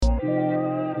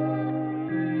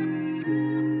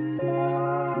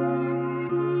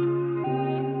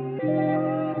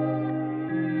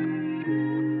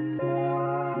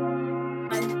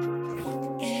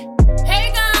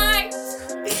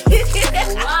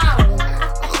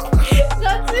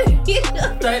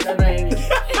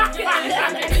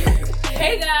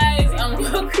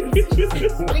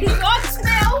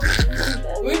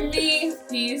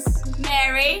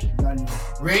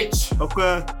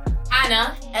Okay.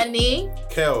 Anna. Annie.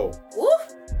 Kel.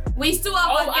 We still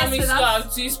have one guest and we with still us.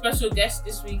 have 2 special guests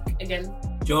this week again.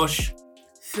 Josh.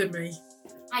 Simi.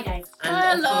 Hi guys.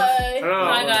 And Hello.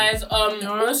 Hi guys.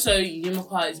 Also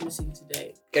Yumaka is missing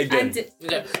today. Again.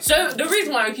 Okay. So the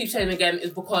reason why I keep saying again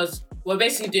is because we're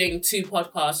basically doing 2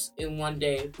 podcasts in one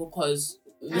day because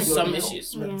there's some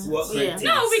issues. Work rate.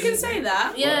 No, we can say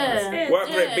that. Yeah. Work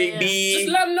rate, baby. Just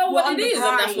let them know what it is,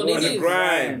 and that's what On it the is.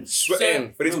 grind.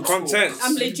 Sweating for this content.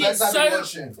 I'm legit. So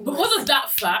because of that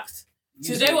fact,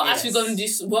 today we're actually going to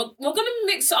do. We're going to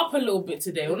mix it up a little bit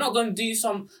today. We're not going to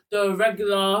do the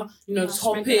regular,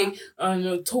 topic,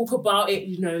 talk about it.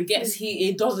 It gets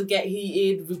heated, doesn't get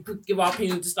heated. We could give our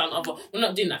opinion to stand other. We're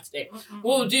not doing that today.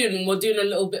 What we're doing a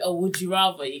little bit of would you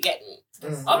rather. You get me?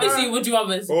 Obviously, would you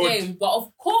rather is a game, but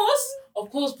of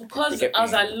course, because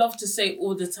as I love to say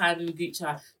all the time in group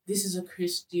chat, this is a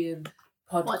Christian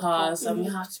podcast, and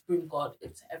we have to bring God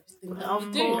into everything that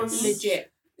we do.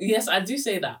 Legit. Yes, I do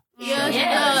say that. Yes.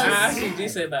 I actually do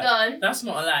say that. Done. That's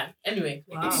not a lie. Anyway,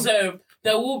 so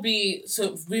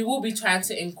we will be trying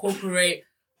to incorporate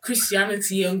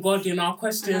Christianity and God in our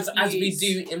questions as we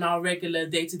do in our regular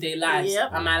day-to-day lives.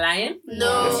 Yep. Am I lying?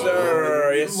 No. Yes,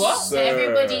 sir. Yes, What? sir.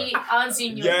 Everybody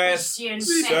answering your Yes, Christian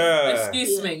sir.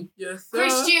 Excuse me. Yes, sir.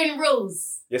 Christian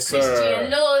rules. Yes, sir. Christian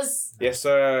laws. Yes,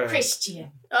 sir.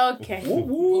 Christian. Okay. Woo,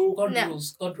 woo. God No.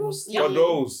 rules. God rules. God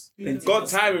knows. God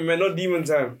timing, man, not demon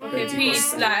time.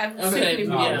 Peace, life. Okay,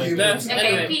 yeah. Okay,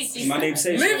 Anyway, peace. My name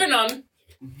says. moving on.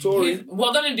 Sorry.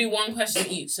 We're gonna do one question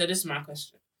each. So this is my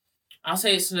question. I'll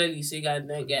say it slowly so you guys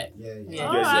don't get. Yeah.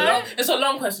 Alright. It's a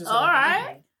long question. So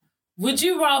Alright. Would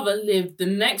you rather live the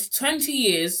next 20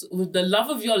 years with the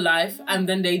love of your life and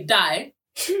then they die,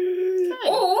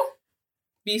 or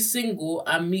be single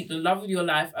and meet the love of your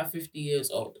life at 50 years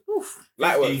old?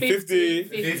 Like what? 50.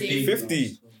 50. 50.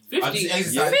 50. I just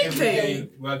exercise every day,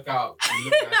 work out.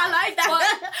 I like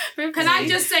that. Can I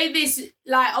just say this?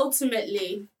 Like,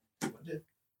 ultimately,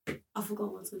 I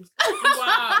forgot what to say.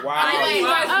 I know you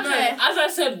guys know, Okay. as I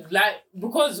said, like,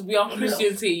 because we are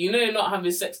Christians here, you're not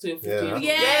having sex till 50.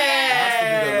 Yeah.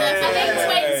 I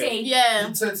think 20. Yeah.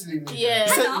 Totally. Yeah.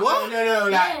 You said what? No,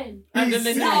 like. And then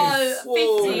they No,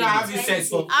 Whoa. 50. Not having sex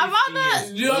for 50 I'd rather-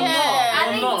 years. You're Yeah.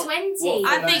 I not. think 20.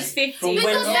 I think 50. From when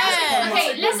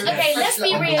Because let's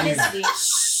be realistic.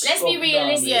 Let's be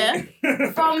realistic.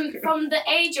 Yeah. From the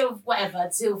age of whatever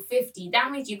till 50,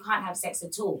 that means you can't have sex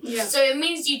at all. Yeah. So it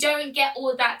means you don't get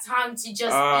all that time to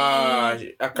just I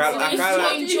be. can't like.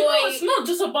 It's not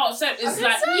just about sex, it's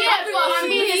like... Yeah, but I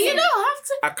mean, You don't have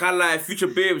to. I can't lie. Future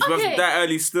babes, we have Okay. to die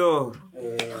early still.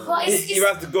 but it's You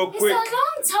have to go It's quick. a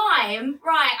long time,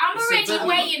 right? I'm already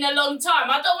waiting a long time.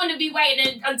 I don't want to be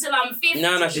waiting until I'm 50.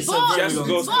 No, she But- has to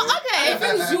go. But okay. The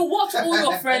thing is, you watch all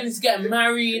your friends get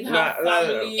married, have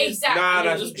families. Exactly.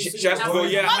 Nah, she has to go.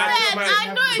 Yeah, But then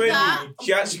I know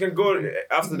that She can go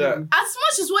after that. as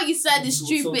much as what you said is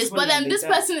stupid, but then this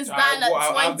person is dying I'll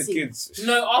have at the 20. kids.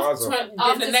 No, after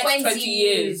After the next 20 20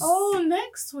 years. Oh,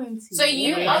 next 20. So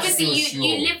you Yeah. obviously Sure.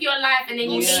 you live your life and then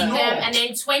you Yeah. meet them and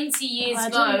then 20 years I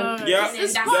go. don't know. Yeah, And then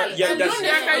that's yeah, it. yeah, And that's- you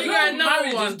get another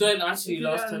marriages one. don't actually You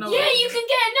last get 20 another Yeah, years. you can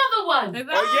get another one.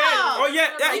 Oh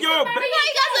yeah, yo. But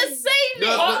you guys are saying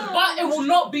it. But it will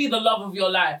not be the love of your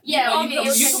life. Yeah, you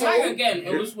obviously. can marry again.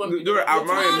 It was one. Do it. I'll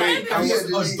marry a maid.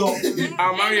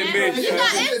 I'll marry a maid. You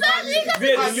guys, exactly, you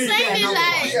guys are saying it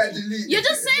like you're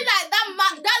just saying that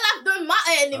life don't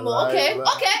matter anymore. Okay,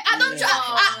 I don't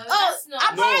try. that's not-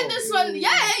 I'm marrying this one. Yeah.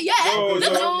 No, Look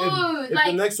at No, If the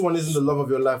like next one isn't the love of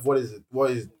your life, what is it?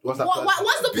 What's that?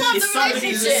 what's the point of It's the somebody to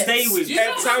relationship? stay with. You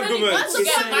don't have any Entanglement. plans to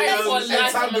get married for a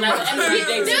lifetime and at the end of the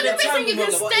day, The only reason you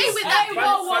can stay with that Hey,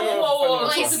 whoa.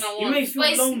 It's- You may feel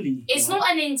But it's- lonely. it's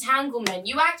not an entanglement.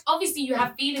 Obviously you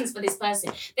have feelings for this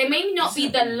person. They may not be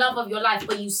the love of your life,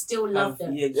 but you still love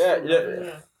them. Yeah.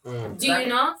 Do you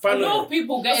not? A lot of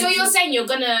people get So into- you're saying you're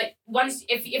gonna once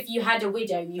if you had a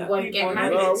widow, you won't get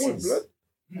married. No, I would,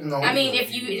 blood. I mean,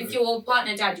 if your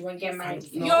partner died, you won't get married.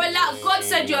 You're allowed. God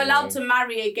said you're allowed to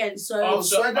marry again. So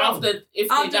after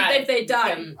if they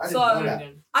die. So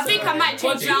I think I might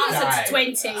change the answer to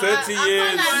 20. 30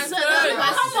 years.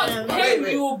 How much pain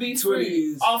you will be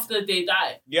through after they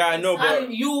die? Yeah, I know, but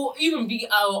And you'll even be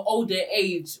at an older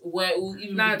age where it will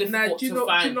even be difficult do you to know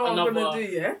find what I'm another. gonna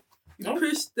do? Yeah, No?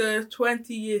 push the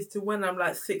 20 years to when I'm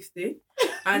like 60,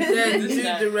 and then do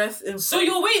the rest in. So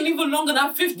you're waiting even longer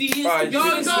than 50 years. Ah, to you do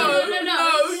think this?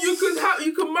 No.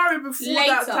 You can marry before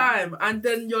that Later. time, and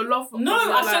then your love. No,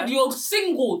 I said you're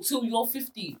single till you're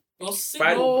 50.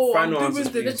 Final answers,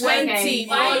 please. 20.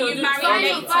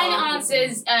 Final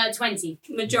answers 20.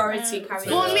 Majority carry.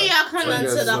 For me, I can't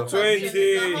answer that. 20. It's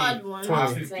a hard one.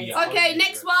 Okay,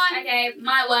 next one. Okay,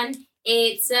 my one.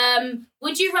 It's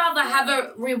would you rather have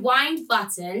a rewind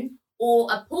button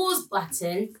or a pause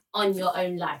button on your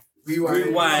own life?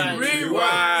 Rewind.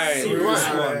 Because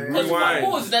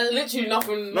pause, there's literally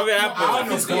nothing. Nothing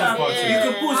happens. You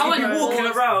can pause when you're walking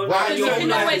around. You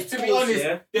can always to be honest,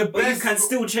 But you can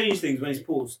still change things when it's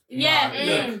paused. Yeah.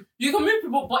 You can move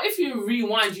people, but if you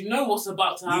rewind, you know what's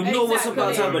about to happen. You know what's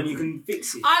about to happen. You can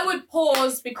fix it. I would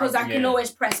pause because I can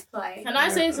always press play. Can I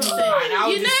say something? I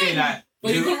would just say that.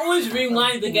 But you can always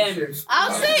rewind again.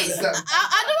 I'll say,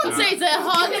 I don't want to say it's a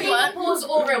hard one. Pause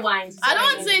or rewind. I don't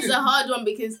want to say it's a hard one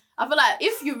because I feel like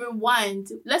if you rewind,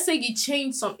 let's say you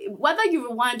change something, whether you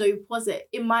rewind or you pause it,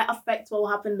 it might affect what will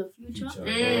happen in the future. So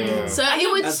it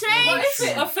would change. But if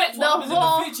it affects the what happens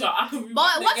whole. in the future, I can rewind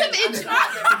But what if again. it?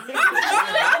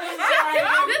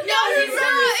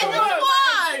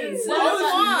 It's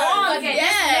one. Okay,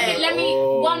 Yeah. let me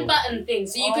one button thing.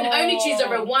 So you can only choose a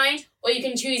rewind or you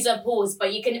can choose a pause,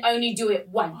 but you can only do it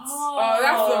once. Oh,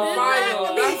 that's a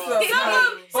fire. That's a fire.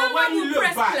 But when you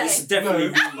look back, It's definitely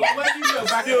when you look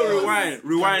back, Still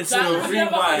rewind. Still Have you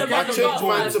ever heard rewind. about I the changed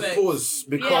butterfly mine to effect? pause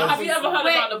because Have you ever heard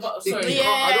about the butterfly? Sorry.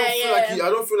 Yeah. I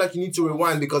don't feel like you need to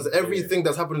rewind because everything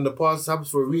that's happened in the past happens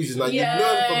for a reason, and you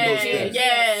learn from those things.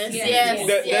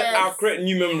 Then I'll create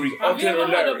new memories. Have you ever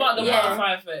heard about the Yeah.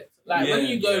 butterfly effect? Like when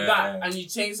you go back and you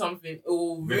change something, it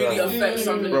will really affect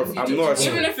something. Bro, in the I'm future. not.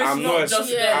 Even if it's I'm not not.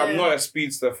 just I'm not a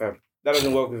speedster, fam. That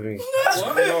doesn't work with me.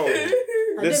 No.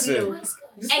 Listen.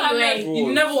 Anyway,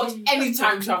 You never watch any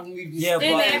time travel movies. Yeah, but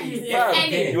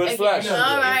You was Flash.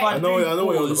 All right. I know what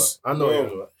you're about. I know what you're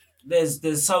about.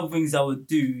 There's some things I would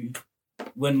do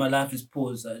when my life is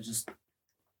paused that are just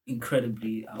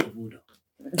incredibly out of order.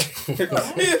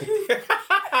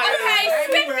 Okay,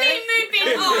 swiftly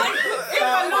moving on.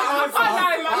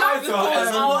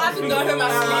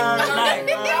 Like,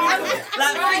 think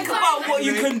about what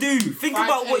you can do. Think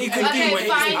about what you can do when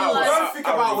it's out. Don't think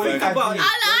about what you can do.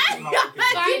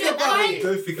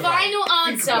 Final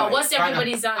answer. What's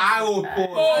everybody's answer? I will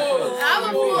pause.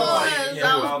 I will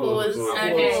pause.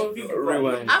 Okay.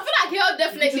 Rewind. I feel like he'll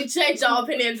definitely change our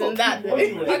opinions on that. Though.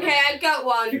 Okay, I got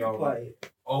one.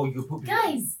 Oh, you put me.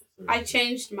 Guys. I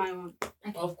changed my one.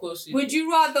 Of course. Would you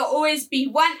rather always be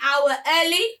 1 hour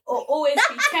early or always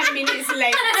be 10 minutes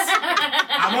late?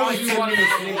 I'm always 10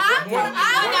 minutes late. 1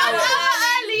 hour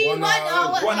early. 1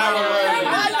 hour. 1 hour early.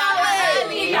 1 hour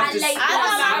early. You have to Late.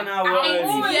 start 1 hour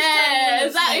early. Yeah,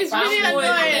 that is really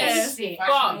annoying.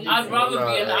 But I'd rather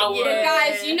be an hour. But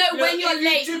guys, you know when you're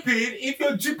late. If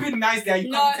you're dripping nicely, you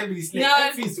No, can't 10 minutes late. no,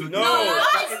 Everything's good.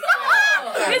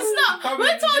 It's not. We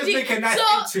told you.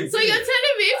 So you're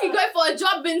telling me if you go for a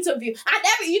job interview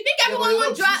and you think everyone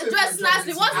will dress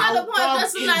nicely? What's not the point of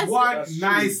dressing nicely? One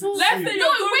nice. But let me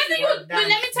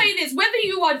tell you this: whether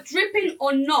you are dripping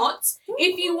or not,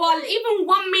 if you are even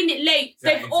 1 minute late,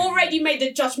 they've already made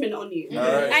a judgment on you,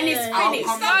 and it's finished.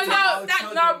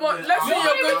 No, but let's say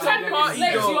you're going to a party,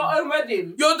 Late to your though. own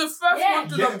wedding. You're the first one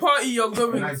to the party you're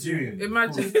going Nigerian. to.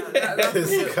 Imagine that. That's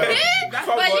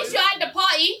But at least you're at the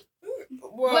party.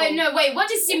 well, Wait, what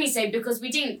did Simi say? Because we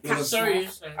didn't catch Sorry.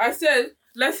 I said,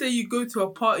 let's say you go to a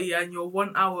party and you're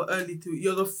 1 hour early to it.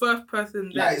 You're the first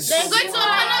person there. Then go to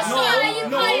another store and you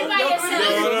party by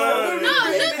yourself. No,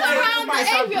 look around the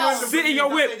area. Sit in your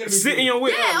whip. Sit in your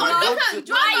whip. Yeah, or look at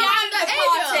drive around the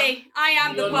area. I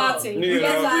am the party. Yeah.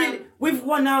 Yes, With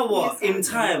 1 hour in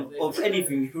time of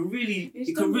anything, you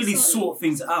can really sort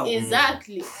things out.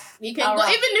 Exactly. You can All go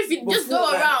right. even if you just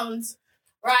go around.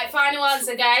 Right, final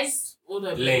answer, guys.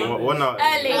 Late. 1 hour.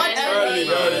 Early.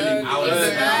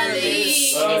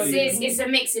 It's a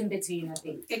mix in between, I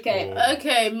think. Okay.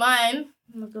 Okay, mine.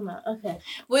 Okay.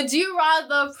 Would you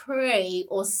rather pray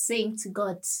or sing to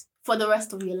God for the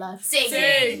rest of your life? Sing.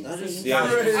 Yeah. I'd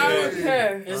rather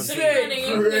pray.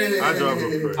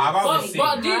 But most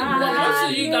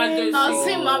of you guys don't I'll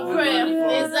sing my prayer.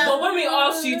 Is that? But when we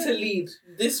ask you to lead,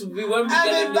 we won't be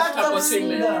getting this type of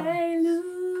singing. Yeah.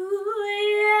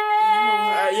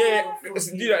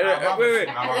 Do that. Wait.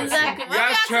 Exactly. When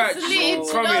That's we ask you church. to lead, you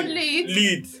Come don't in. lead.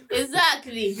 Lead.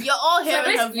 Exactly. You're all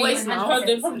hearing her voice now.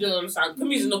 They probably don't understand.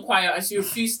 Kami's in the choir and she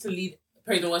refused to lead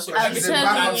praise and worship. I'm Every single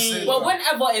telling time. you. But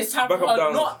whenever it's time for Back up, her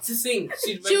down. not to sing,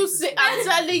 she's ready. She'll to sing. sing. I'm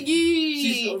telling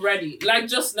She's you. ready. Like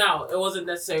just now, it wasn't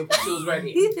necessary, but she was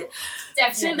ready. She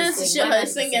Definitely. does show her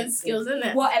singing skills, isn't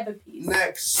it? Whatever, please.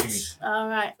 Next. All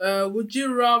right. Would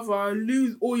you rather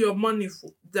lose all your money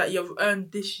that you've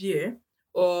earned this year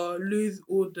or lose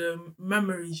all the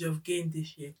memories you've gained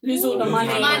this year? Lose all the money.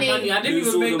 I didn't Lose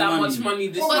even all make the that money. much money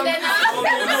this But year. then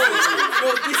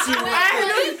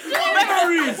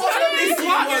Memories.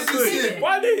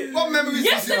 What memories?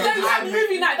 Yesterday we had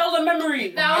movie night. That was a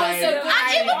memory. That was so good.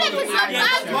 and even if it's a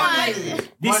bad one,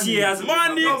 This year has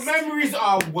money. No, memories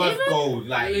are worth gold.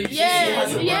 Like,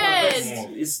 yes.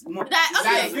 It's not. That,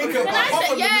 okay, like, think can about I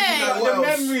say, the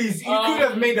memories. You could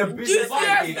have made a business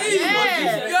idea.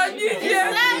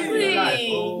 Exactly.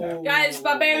 Guys,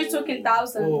 Barbarian's talking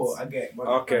thousands. Oh, I get it.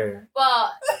 Okay.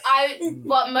 But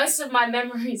most of my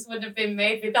memories would have been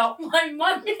made without my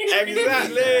money.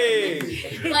 Exactly.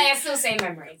 Like I still say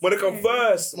memories. Money come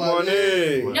first.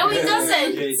 Money. No, it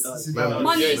doesn't. Yeah, it does.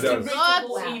 Money Yeah, is it the does. root of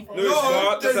all evil. No, it's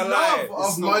not. That's a lie.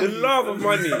 Of money. The love of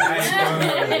money.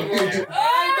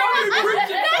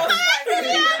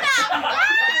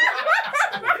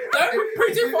 Don't be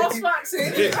preaching false facts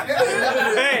here.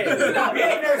 Hey. Wait,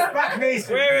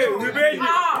 we made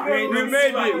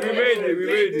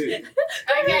it.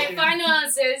 Okay, final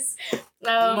answers.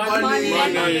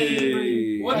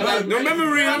 Money. What No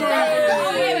memory.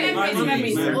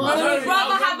 Memories. We'd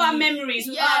rather have our memories.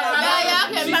 Yeah,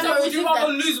 okay, She said, would you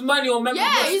rather lose money or memories?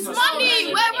 yeah, it's money.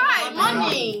 We're right,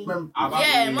 money.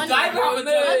 Yeah, money. Guys,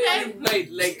 Okay. like,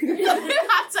 Like,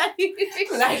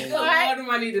 how much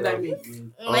money did I make?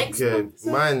 Okay,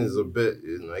 mine is a bit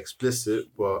explicit,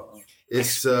 but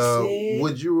it's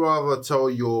would you rather tell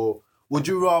your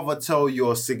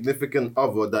significant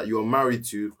other that you're married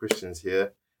to, Christians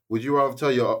here, would you rather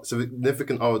tell your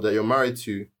significant other that you're married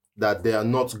to that they are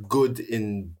not good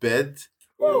in bed,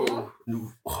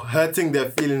 hurting their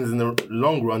feelings in the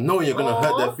long run, knowing you're gonna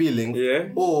hurt their feelings,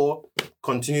 or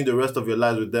continue the rest of your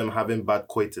lives with them having bad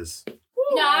coitus?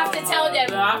 No, I have to tell them.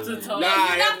 I have to tell No,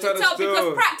 them. you have to tell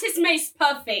because practice makes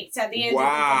perfect at the end of the day.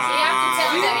 You have to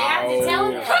tell them. You have to tell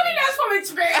them. Probably that's from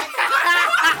experience.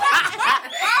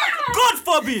 God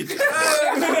forbid.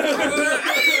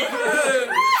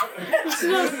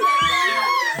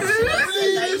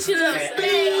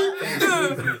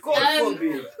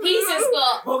 Peace has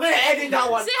got. We're gonna edit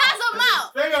that one. She has a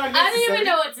mouth. Very I don't even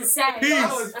know what to say. That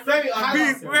was very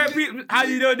unnecessary. How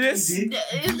you know this?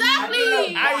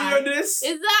 Exactly. How you know this?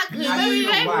 Exactly. I Very don't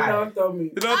know right. why. Don't tell me.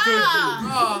 You don't tell me.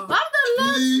 I'm the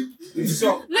look. So,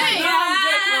 Look.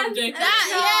 That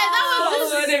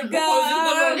was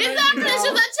exactly. She's a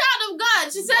child of God.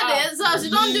 She said it, so she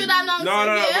don't do that nonsense. No.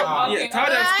 Yeah, tell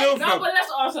them still, No, fam. but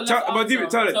let's answer. But give it,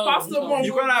 tell it. Pastor one.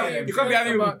 You can't be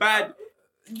having bad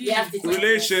You have to tell them.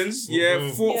 relations,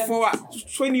 for what,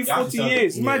 20, 40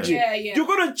 years. Imagine. Yeah. You're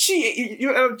gonna cheat.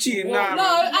 You're not cheating. Nah.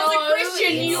 No, as a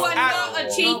Christian, you are not a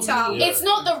cheater. It's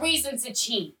not the reason to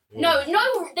cheat. No,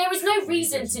 there is no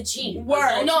reason to cheat.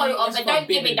 Word. No, It's but don't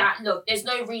give me forbidden. that look. There's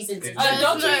no reason to cheat.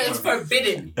 Adultery is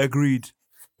forbidden. Agreed.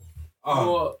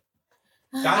 What?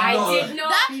 I did not.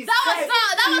 That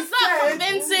was not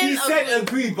convincing. he said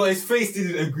agreed, but his face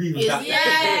didn't agree with that.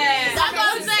 Yeah. That's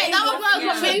what I'm saying. That was not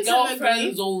convincing.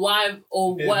 Girlfriends or wife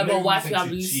or There's whatever no wife you reason have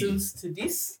to listens to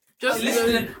this. Just Listen.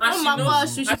 listen. Oh my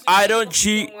gosh. We should I don't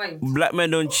cheat. Black men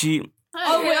don't cheat.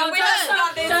 Oh, wait, let's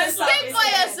start this. Let's start Speak this. for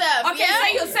yourself. Okay,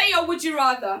 say your would you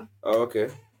rather. Oh, okay.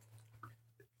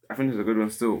 I think it's a good one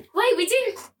still. Wait, we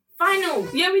did final.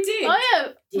 Yeah, we did. Oh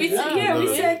yeah. We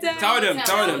said that. Tell them.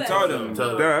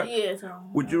 Dad, Yeah.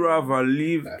 would you rather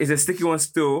leave? It's a sticky one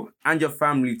still, and your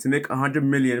family to make 100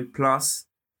 million plus,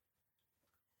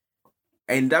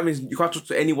 and that means you can't talk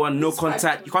to anyone, no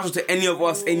contact. You can't talk to any of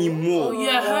us anymore.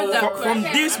 Yeah, I heard that. From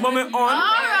this moment on,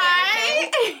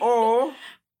 Alright. or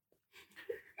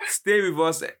stay with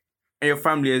us and your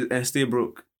family and stay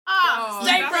broke.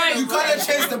 Stay broke. You gotta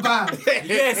chase the band.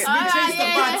 Yes, we changed the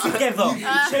band together. We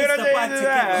changed the band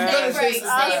together. Stay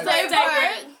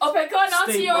broke. Okay, go on,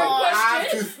 answer Stay your own broke.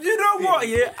 question. You know what?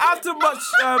 Yeah, after much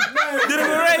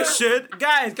deliberation,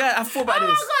 guys, I thought about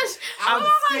this. I was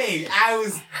staying.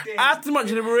 After much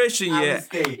deliberation, I yeah, was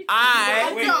staying. Wait. No, I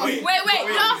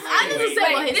didn't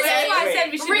say what he This is said. why I said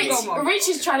we should go more. Rich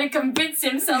is trying to convince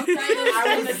himself. He was like,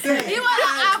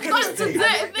 I've got to do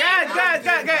it.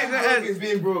 guys. It's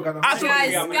being broke.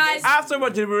 Guys. After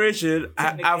much deliberation,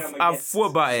 I've thought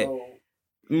about it.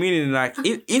 Meaning, like,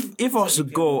 if I was to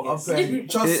go, it's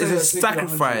a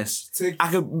sacrifice.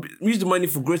 I could use the money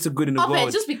for greater good in the Okay,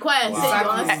 world. just be quiet and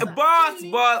say yours.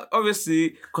 But obviously,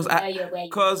 because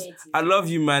I love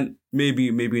you, man.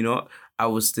 Maybe not. I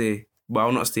will stay, but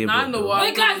I'll not stay. I know what.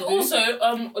 Wait, guys, also,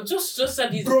 just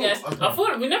said he's a guest. I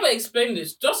thought we never explained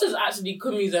this. Joss is actually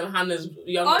Kumi's and Hannah's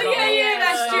younger brother. Yeah,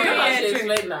 that's true. We never Yeah, actually true.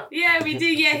 explained that. Yeah, we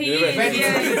did. Yeah, he is. Ben's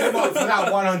Yeah. for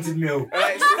that 100 mil.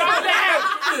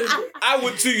 I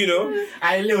would too, you know.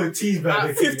 And a little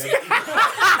cheeseburger. 50.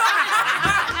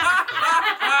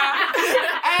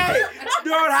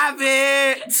 have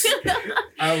it.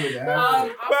 I would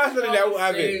have. Personally, I would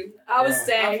have it. I would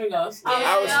stay.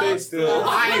 I would stay still.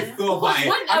 I thought about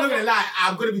it. I'm not gonna lie.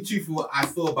 I'm gonna be truthful. I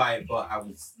thought about it, but I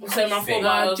was. Say my thought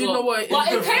about it. Do you know what?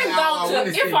 But it came down to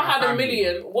wanna stay if with I my had family. $1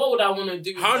 million, what would I want to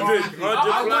do? 100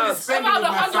 I wanna plus. spend it About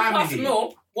with my 100 plus family.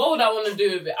 mil, what would I want to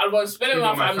do with it? I'd want to spend it with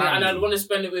my family, and I'd want to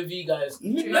spend it with you guys.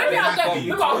 Maybe I'll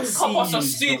cop us a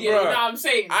studio, you know what I'm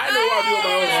saying? I know what I do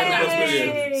with my own 100 plus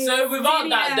million. So without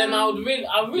that, then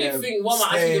I really think what am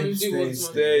I actually going to do with money?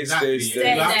 Stay. You have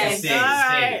to stay.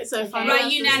 Alright, so fine.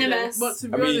 Right, unanimous. But to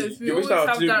be I mean, honest, we you wish always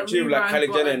I have was that cheap like rewind Kylie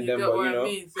Jenner button, and them, get but what you know. I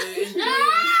mean? So enjoy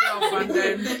yourself and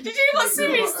then... Did you hear what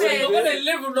Simi So said? you're going to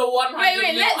live with the 100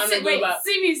 Wait, mil and then go back.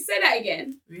 Simi, say that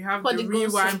again. We have For the the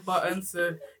rewind button,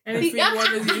 so anything you want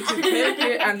to do, you can take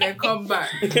it and then come back.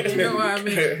 You know what I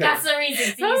mean? That's the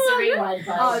reason to use the rewind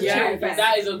button. Oh, Yeah, true.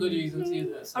 that is a good reason to use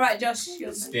this. All right, Josh. Stay.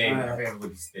 I think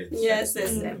everybody stayed. Yes,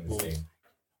 yes, Stay.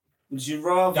 Would you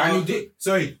rather? Daniel did.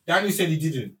 Sorry, Daniel said he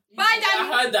didn't. Bye,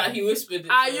 Daniel. I heard that he whispered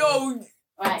it. Yo,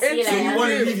 Right, see you So you later.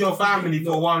 want to leave your family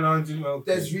for 100 mil?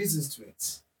 There's reasons to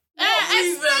it. You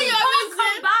can't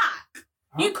come back.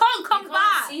 You can't come You can't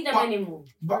back. see them anymore.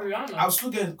 But Rihanna. I'll still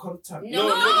get in contact. No,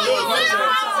 it's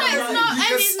not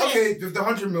You just, anything. okay, with the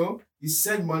 100 mil, you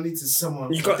send money to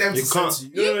someone. You for can't- them you to send can't. to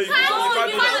you. No, you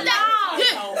can't do that.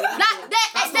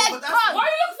 Why are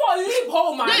you looking for a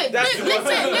loophole, man?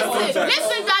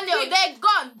 Listen, Daniel, they're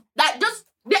gone. Like, just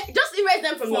erase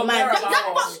them from your mind.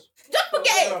 Just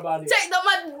forget it. Take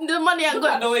the money and go.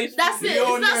 That's it.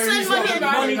 It's not send money and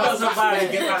Money doesn't buy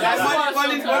it.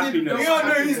 We all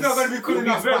know he's not going to be cool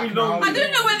enough. very back long. now. I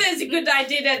don't know whether it's a good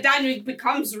idea that Daniel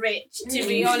becomes rich, to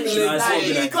be honest. No, it's not Like,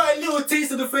 good. he got a little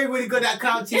taste of the fame when he got that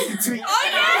cow tasting tweet. Oh,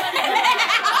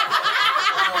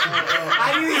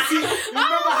 I didn't see.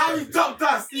 Remember how he topped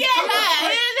us? He topped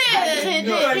us. he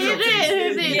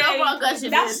did. Yeah, No more gosh,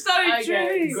 That's so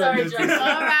true. Sorry, John.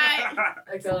 Alright.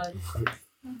 Oh,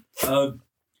 God.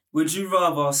 Would you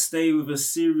rather stay with a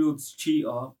serial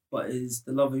cheater but is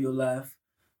the love of your life,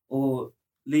 or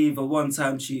leave a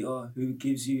one-time cheater who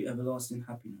gives you everlasting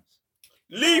happiness?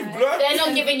 Leave, bro. They're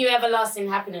not giving you everlasting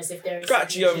happiness if there is.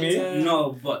 Scratch you on me.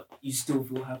 No, but you still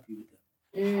feel happy with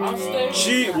them. I'll stay.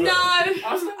 Cheat. No,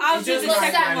 I'll do just the like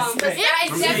second that. one. But that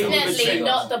is Yeah. definitely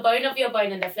not the bone of your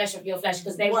bone and the flesh of your flesh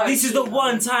because they won't. This is the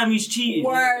one time he's cheating.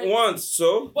 Word. Once,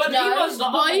 so. But No. he was the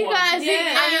Boy, other you one. guys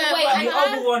think But the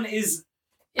other one is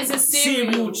It's a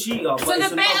serial serial. cheater, but So it's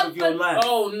the the love better- of your life.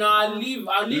 Oh no, I'll leave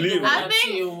the Leave. one I that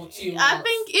think- cheat I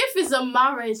think if it's a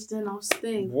marriage, then I'll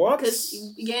stay. What?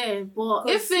 Yeah, but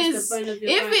if it's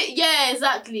it's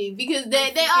exactly because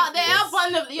they are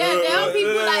one of they are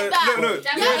people like that. No.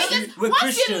 We're Once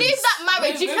Christians. you leave that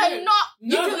marriage, you cannot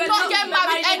get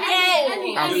married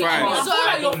anymore. I'm fine. I feel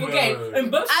like you're forgetting.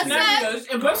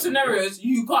 In both scenarios,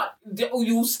 you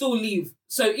will still leave.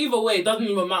 So either way, it doesn't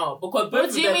even matter because both What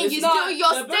of do you them mean? is You're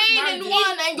both staying in married.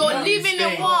 one and you're leaving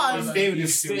in one. Stay with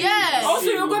this serial. Yeah. Also,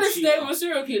 you're gonna stay with a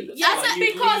serial killer. Yes,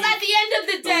 because at the end of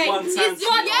the day, it's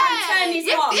God can turn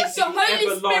his heart. If The Holy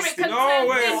Spirit can No, turn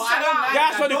wait. his I don't heart. like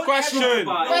That's that. not the Don't question.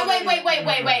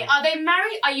 ever- Wait. Are they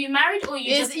married? Are you married or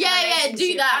you just in a Yeah, relationship?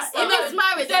 do that. If That's it's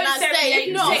married, then I stay.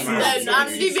 If not, then I'm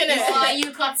leaving Or are it.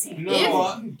 you cutting? You know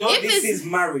what? If This it's is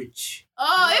marriage.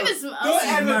 if it's Don't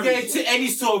ever get into any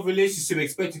sort of relationship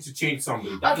expecting to change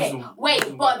somebody. That Okay, doesn't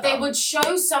wait, but they would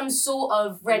show some sort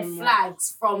of red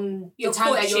flags from the Your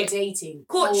time that you're courtship. dating.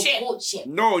 Courtship. Or courtship.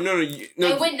 No.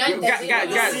 They wouldn't know that.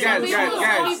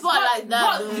 Guys. people are like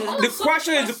that. The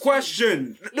question is the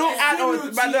question. Don't add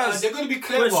on, but They're going to be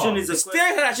clever. Question is a stay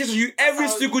question. that shit you every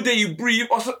single day you breathe,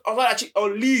 or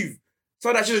leave.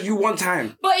 So that shit you one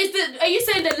time. But are you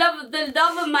saying the love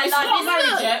of my It's life not is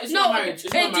marriage, yeah? It's not marriage.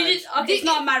 It's not marriage. It's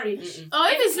not marriage. Oh,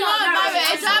 if it's not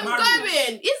marriage, I'm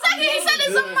going. Exactly, he said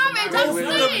it's a marriage. I'm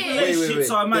staying. Relationships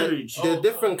are marriage. There are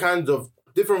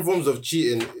different forms of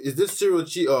cheating. Is this serial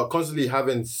cheater constantly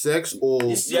having sex or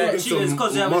It's serial doing cheaters some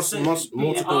because they have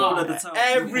multiple? all of the time.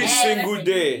 Every single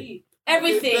day.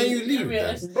 Everything. Then you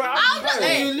leave. Bro, I'll just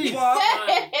Then you leave. I'm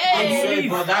sorry,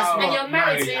 but that's And not you're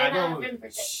married, so marriage. you're I not don't. been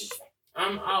protected.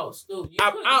 I'm out still. You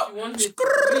I'm could out. if you wanted.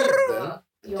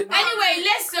 Anyway,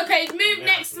 let's move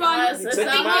next one. Yes, I it's think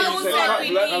a we hard all one. said we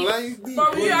leave.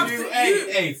 But we have to...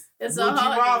 Hey, It's would a you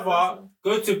hard rather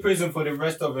go to prison for the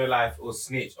rest of your life or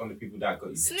snitch on the people that got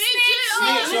you? Snitch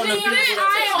Snitch on the people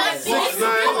Snitch.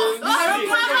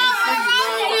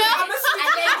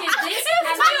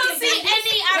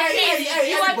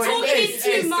 You are talking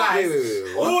too much.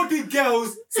 All the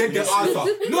girls said the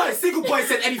answer. Not a single boy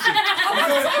said anything.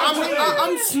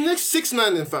 I'm snitch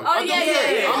 6ix9ine in fam. I don't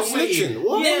care. I'm snitching.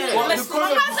 What? Yeah. What?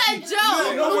 Because of-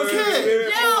 Joe. No one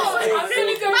cares. Joe.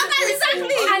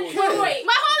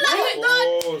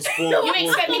 You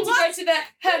expect me to go to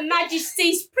Her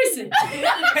Majesty's prison?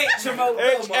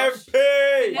 HMP.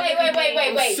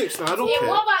 Wait. 6 now, I don't Yeah, care.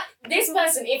 what about this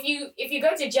person? If you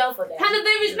go to jail for them, Hannah,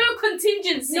 there is no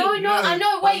contingency. No, I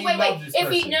know. but Wait. you love this If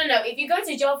you person. if you go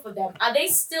to jail for them, are they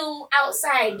still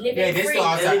outside living Yeah, this free? is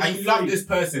what and you love this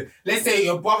person. Let's say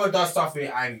your brother does something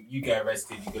and you get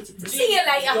arrested, you go to prison. See you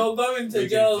later. You're going to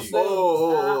jail. You're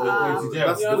So. going to jail.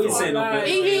 That's Yeah, We different. say no. Right.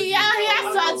 He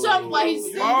has to at some point.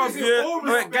 He's Obvious.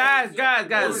 Wait, guys.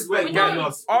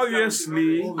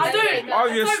 Obviously. I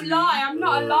don't lie. I'm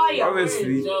not a liar.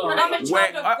 Obviously. I'm a child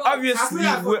Wait, of God. obviously,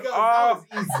 we're all.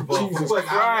 Jesus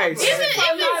Christ. Even if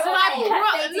it's my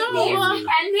brother, no.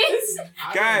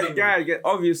 Guys,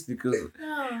 obviously, because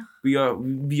we are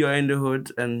in the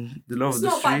hood and the love of the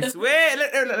not about streets. Wait,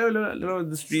 the love of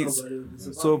the streets.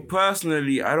 So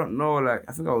personally, I don't know. Like,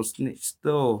 I think I was snitched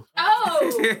still. Oh,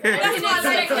 that's not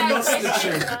like that.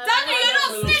 Daniel, you're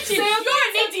not snitching. You're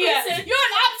an idiot. You're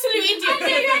an absolute idiot.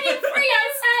 You're running free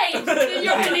outside.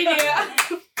 You're an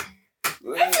idiot.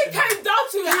 If it came down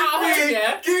to it at home,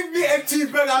 yeah. Give me a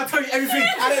cheeseburger, I'll tell you everything.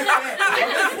 I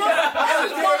don't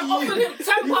care. Offered him 10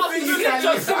 pounds to snitch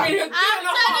on something. I'm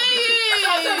telling you.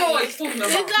 I don't know what he's talking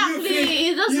about. Exactly.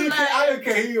 He doesn't I don't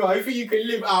care who you are. You think you can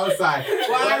live outside?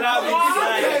 Why Bread not?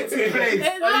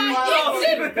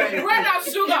 out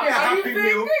sugar. Give me a Happy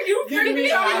Meal. Give me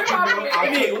a Happy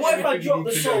Meal. What if I drop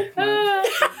the soap?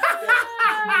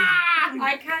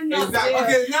 I cannot. Is that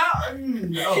okay now?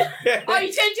 Oh,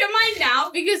 you changed your mind now?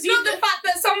 Because not the fact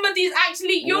that somebody's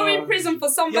actually you're in prison for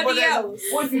somebody else.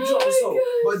 What if you drop the soap?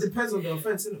 But it depends on the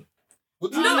offence, innit?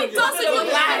 No, it doesn't.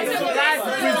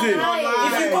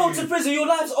 If you go to prison, your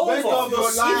life's over. Even if you're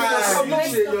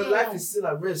snitching, your life is still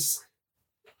at risk.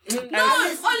 No,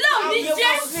 it's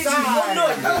just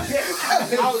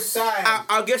Outside.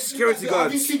 I'll get security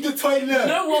Have you guards. seen the toilet?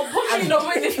 No one put me in the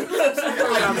window. in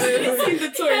the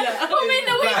toilet. Put me in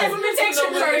the witness protection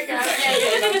program.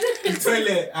 The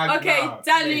toilet. Okay,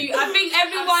 Daniel, I think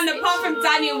everyone apart from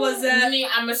Daniel was Me,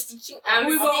 I'm a snitching.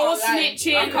 we were all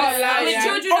snitching. I can't lie, We're yeah.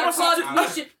 children of God.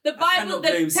 The Bible,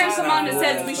 the Ten Commandments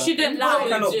says we shouldn't lie.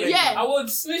 Yeah. I would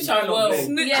snitch as well.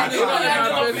 Yeah. I'll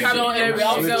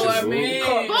get what I mean.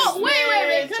 But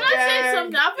wait. Can I say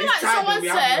something? I feel like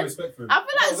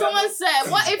someone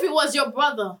said, what if it was your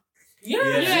brother? Yeah,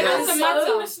 it doesn't matter.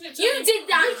 You did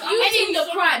that. You did the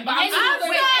crime. But I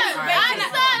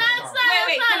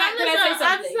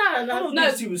understand.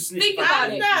 No, think about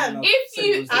it. If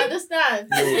you I understand.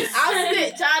 I'll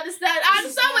snitch. I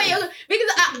understand where you're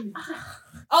because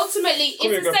ultimately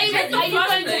it's the same as are you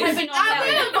going to heaven or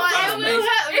hell?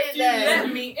 If you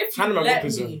let me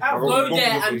go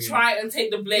there and try and take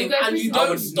the blame and you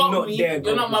don't stop me,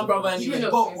 you're not my brother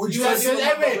anymore. But would you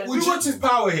watch his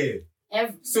power here?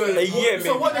 So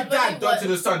what did Dad done to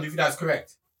the son? Do you think that's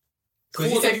correct? Because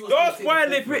he said he was Don't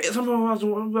spoil it. he said he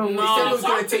was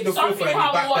going to take the Some filter people and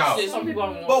he backed watch out. it, some people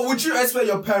haven't But watched would you expect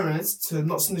your parents to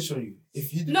not snitch on you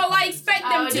if you? No, I expect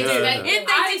them to do it. If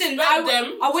they didn't,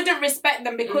 I wouldn't respect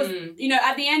them because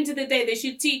at the end of the day, they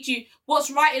should teach you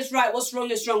what's right is right, what's wrong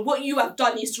is wrong. What you have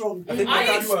done is wrong. I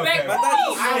expect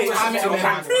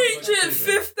Preach it,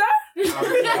 sister. My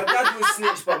dad would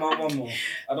snitch, but my mum won't.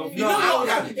 I don't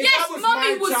think. Yes,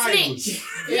 mommy would snitch.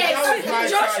 Yes,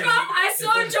 Joshua. I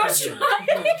saw Joshua.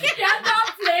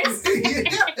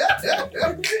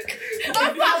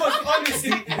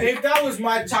 If that was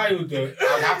my child, though,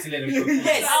 I'd have to let him go.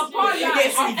 Yes,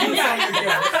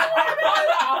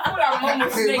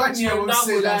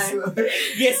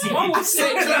 Yes, mum would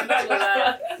snitch.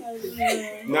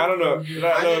 No, I don't know.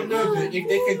 I don't know if they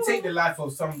can take the life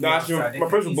of somebody. Nah, my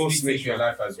parents will both snitch. Your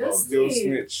life as well. They'll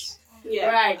snitch.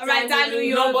 Yeah. Right. All right, Daniel,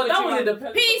 you're No, but that one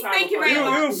depends. Peace, thank you very Even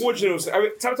much. unfortunately,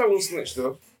 Tabitha won't snitch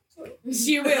though.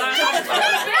 She will. Tabitha's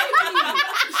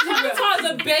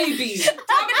a baby.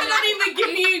 Tabitha don't even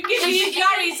give you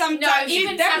Gary sometimes. No,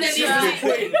 even definitely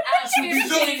Tabitha.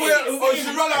 She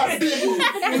run out.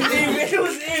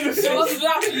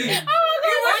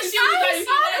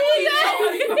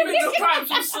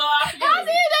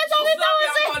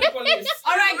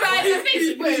 Alright guys, I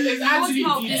think It's actually you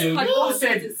all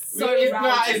said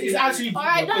it's actually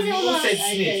Alright, because you all Daniel, said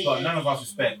okay. snitch, but none of us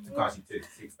respect Takashi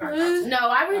 6ix9ine. No,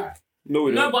 I would. No,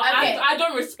 we No, don't. but Okay. I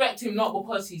don't respect him not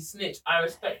because he snitched. I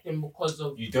respect him because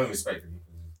of You don't respect him.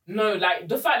 no, like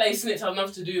the fact that he snitched has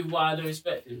nothing to do with why I don't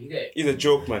respect him. You get it? He's a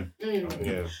joke, man.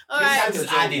 Yeah. Alright.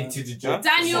 Just added to the joke.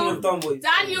 Daniel,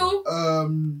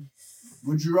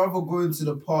 would you rather go into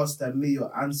the past and meet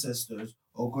your ancestors,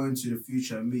 or or go into the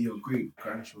future and meet your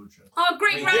great-grandchildren? Oh,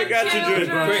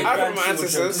 great-grandchildren.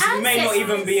 Great-grandchildren. You may not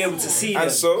even be able to see them.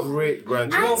 And so?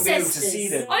 Great-grandchildren. You won't be able to see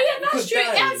them. Oh, yeah, that's true.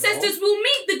 Ancestors will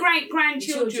meet the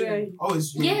great-grandchildren. Oh,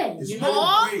 it's you. Yeah. It's You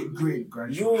your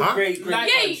great-grandchildren. Your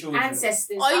great-grandchildren.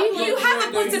 Ancestors. You have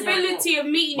a possibility of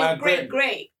meeting your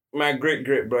great-great. My great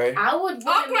bro. I would.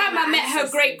 Our grandma met her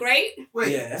great-great.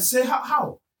 Wait, say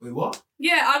how? Wait, what?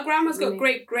 Yeah, our grandma's got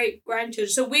great-great-grandchildren.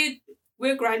 So we're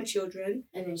grandchildren.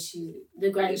 And then the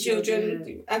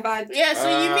grandchildren. About Yeah, so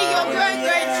you meet your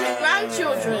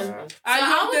grandchildren.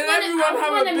 Everyone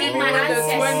have a baby when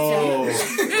they're 20.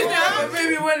 If they have a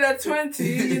baby when they're 20,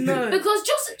 you know. Because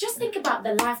just think about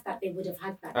the life that they would have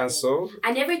had back then. And so?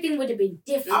 And everything would have been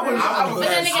different. I But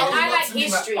then again, I like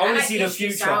history. I want to see the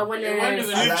future. So I want to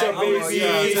Future baby.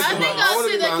 I think I'll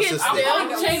see the kids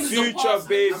still. Future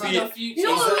baby.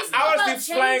 No, I want to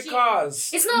see flying cars.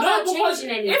 It's not about changing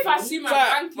anything. If I see my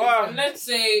grandkids, and let's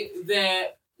say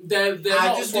they're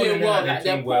not doing well, like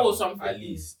they're poor or something. At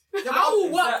least. I will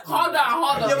work harder and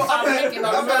harder. Yeah, but I'm making a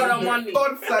lot of money. A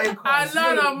lot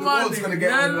of money.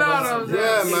 Yeah,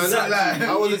 man. I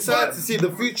was excited to see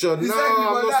the future. Now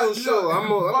I'm not so sure. I'm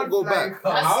gonna go back.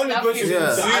 I only go to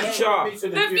the future.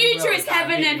 the future is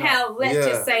heaven and hell. Let's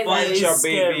just say But that. it's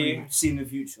scary. Seeing the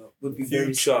future would be very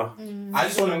Future. I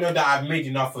just want to know that I've made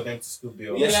enough for them to still be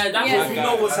alive. Yeah, that's Yeah. what We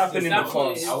know what's happening in the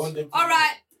past. I want them to All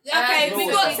right. Okay, No, we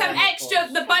it's got not some extra.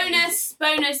 The bonus.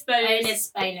 Bonus.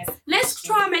 Let's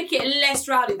try and make it less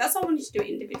rowdy. That's why I wanted to do it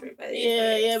individually. But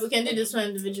Yeah, we can do this one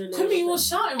individually. Tell me you were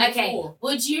shouting Okay, before.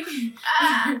 would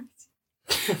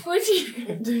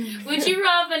you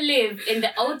rather live in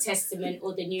the Old Testament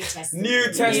or the New Testament?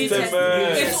 New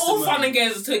Testament. It's all fun and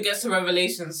games until it gets to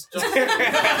Revelations.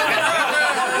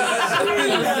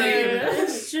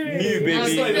 New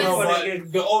baby.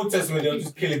 The Old Testament, they're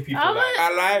just killing people.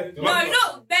 Alive. no,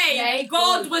 not they.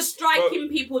 God was striking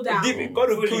people down. God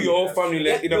will kill your whole family.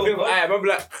 Like, in a bit of eye. I'm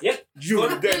like, yep. You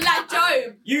dead. Like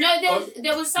Job.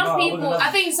 There was some people. I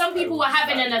think some people were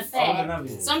having an affair.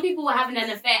 Some people were having an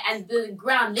affair, and the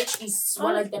ground literally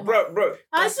swallowed them. Bro.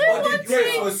 I still want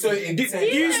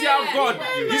to. You see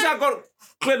how God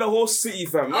clear the whole city,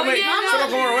 fam. Oh, I mean, I'm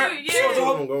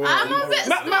a bit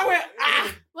stuck.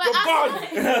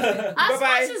 As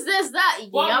much as there's that,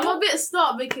 I'm a bit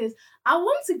stuck because I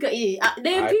want to go.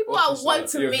 There are people I want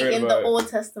to meet in the Old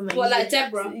Testament. What, like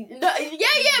Deborah? But like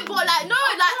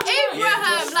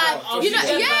Abraham, like all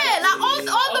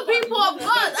the people of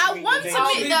God. I want to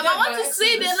meet them. I want to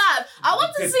see their life. I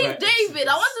want to see David.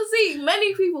 I want to see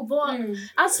many people. But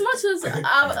as much as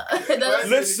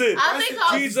listen, I think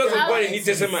Jesus was born in New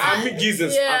Testament. I meet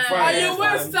Jesus. I'm fine. And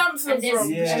where Samson from?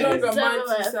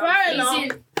 Fair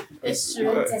enough. It's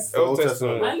true. Old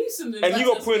Testament. And you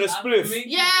got put in a spliff.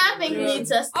 Yeah, I think New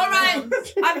Testament. All right.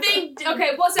 I think.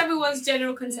 Okay. What's everyone's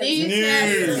general consensus? New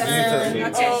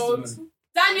Testament. Okay.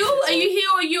 Daniel, are you here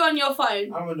or are you on your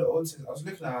phone? I'm on the Old Testament. I was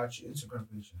looking at our Instagram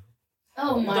picture.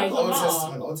 Oh my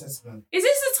God. Old Testament. Is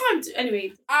this the time to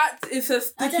anyway? It's a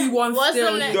sticky one What's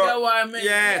still. the You get what I mean?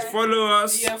 Yes, follow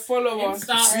us. Yeah, follow us.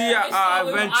 See our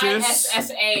adventures.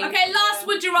 ISSA. Okay, last.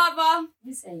 Would you rather?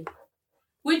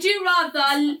 Would you rather?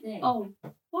 Oh,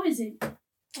 what is it?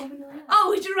 Oh,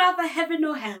 would you rather heaven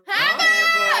or hell? Heaven!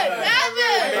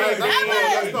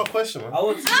 That's not a question, man. I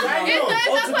want to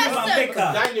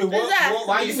Daniel,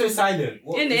 why are you so silent?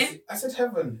 In it? I said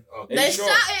heaven. They shout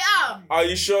it out. Are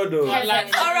you sure though? All right,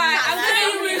 I'm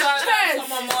going with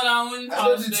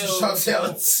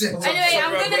Anyway,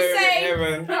 I'm gonna say.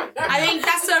 I think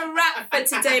that's a wrap for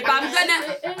today. But I'm gonna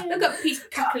look at Pete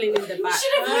cackling in the back. She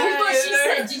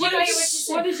said. Did you know what she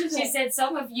said? What did she say? She said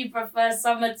some of you prefer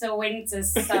summer to winter.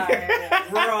 So. Can you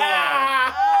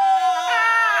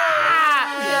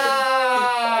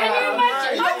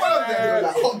imagine? You know what I'm there?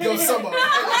 Like hot girl summer.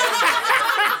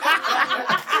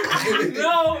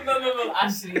 No,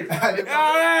 actually.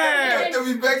 They'll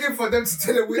be begging for them to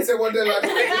tell them winter wonderland.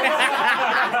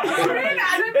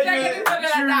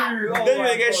 Then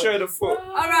you get showed the foot.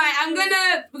 All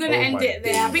right, we're gonna end it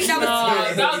there. I think that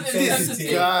was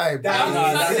This guy,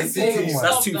 that's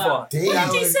too far. What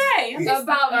did you say?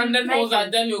 About and then I was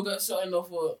like, then you'll get shot in the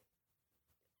foot.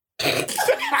 That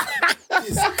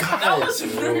was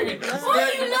rude. Why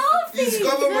are you laughing? His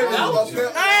government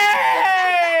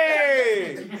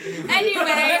Anyway,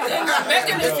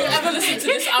 Megan, if you ever listen to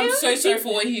this, I'm so sorry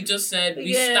for what he just said.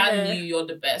 We stand you, you're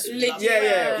the best.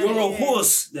 Yeah. You're a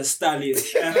horse, the stallion. I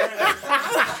don't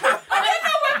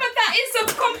know whether that is a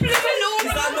compliment or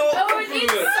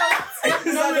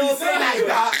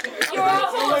You're a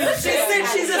horse. She said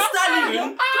she's a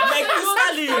stallion. Like the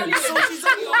stallion. So she's a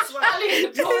horse.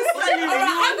 Alright,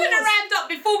 I'm gonna round up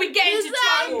before we get into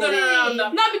going around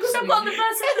that. No, because I've got the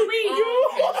verse of the week.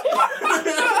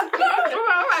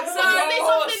 So there's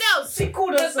something else. She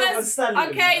called herself a stallion.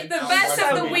 Okay, the verse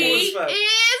of the week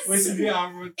is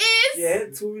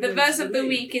the verse of the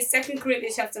week is 2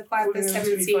 Corinthians chapter 5 verse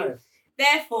 17.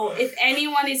 Therefore, if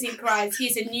anyone is in Christ, he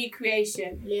is a new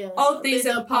creation. All things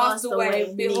have passed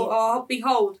away.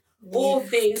 Behold, all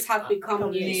things have become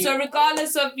new. So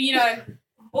regardless of,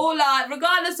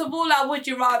 regardless of all our would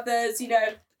you rathers,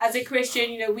 as a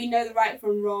Christian, we know the right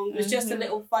from wrong. It's just a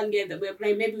little fun game that we're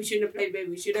playing. Maybe we shouldn't have played, maybe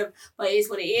we should have, but it is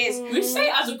what it is. We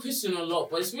say as a Christian a lot,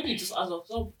 but it's really just as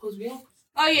ourselves because we are.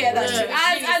 Oh yeah, that's true.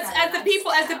 As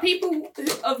the people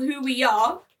of who we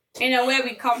are, where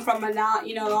we come from and our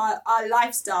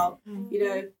lifestyle,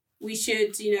 we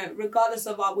should, regardless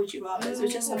of our would you rather, it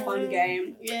was just a fun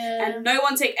game. Yeah. And no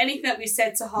one take anything that we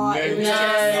said to heart. It was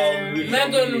just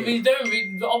Megan,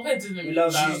 the op-ed didn't mean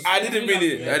that. I didn't mean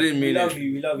it. We love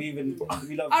you. We love you.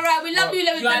 Alright, we love you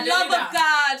with the love of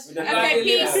God. Okay,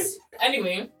 peace.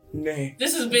 Anyway.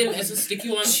 This has been It's a Sticky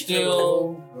One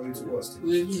still with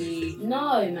me.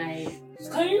 No, mate.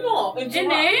 Can you not? In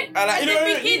it?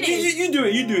 You do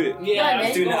it. Yeah,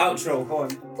 I'm doing the outro. Go on.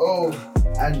 Oh,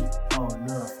 and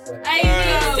no. Hey,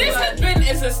 this has been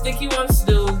It's a Sticky One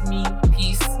still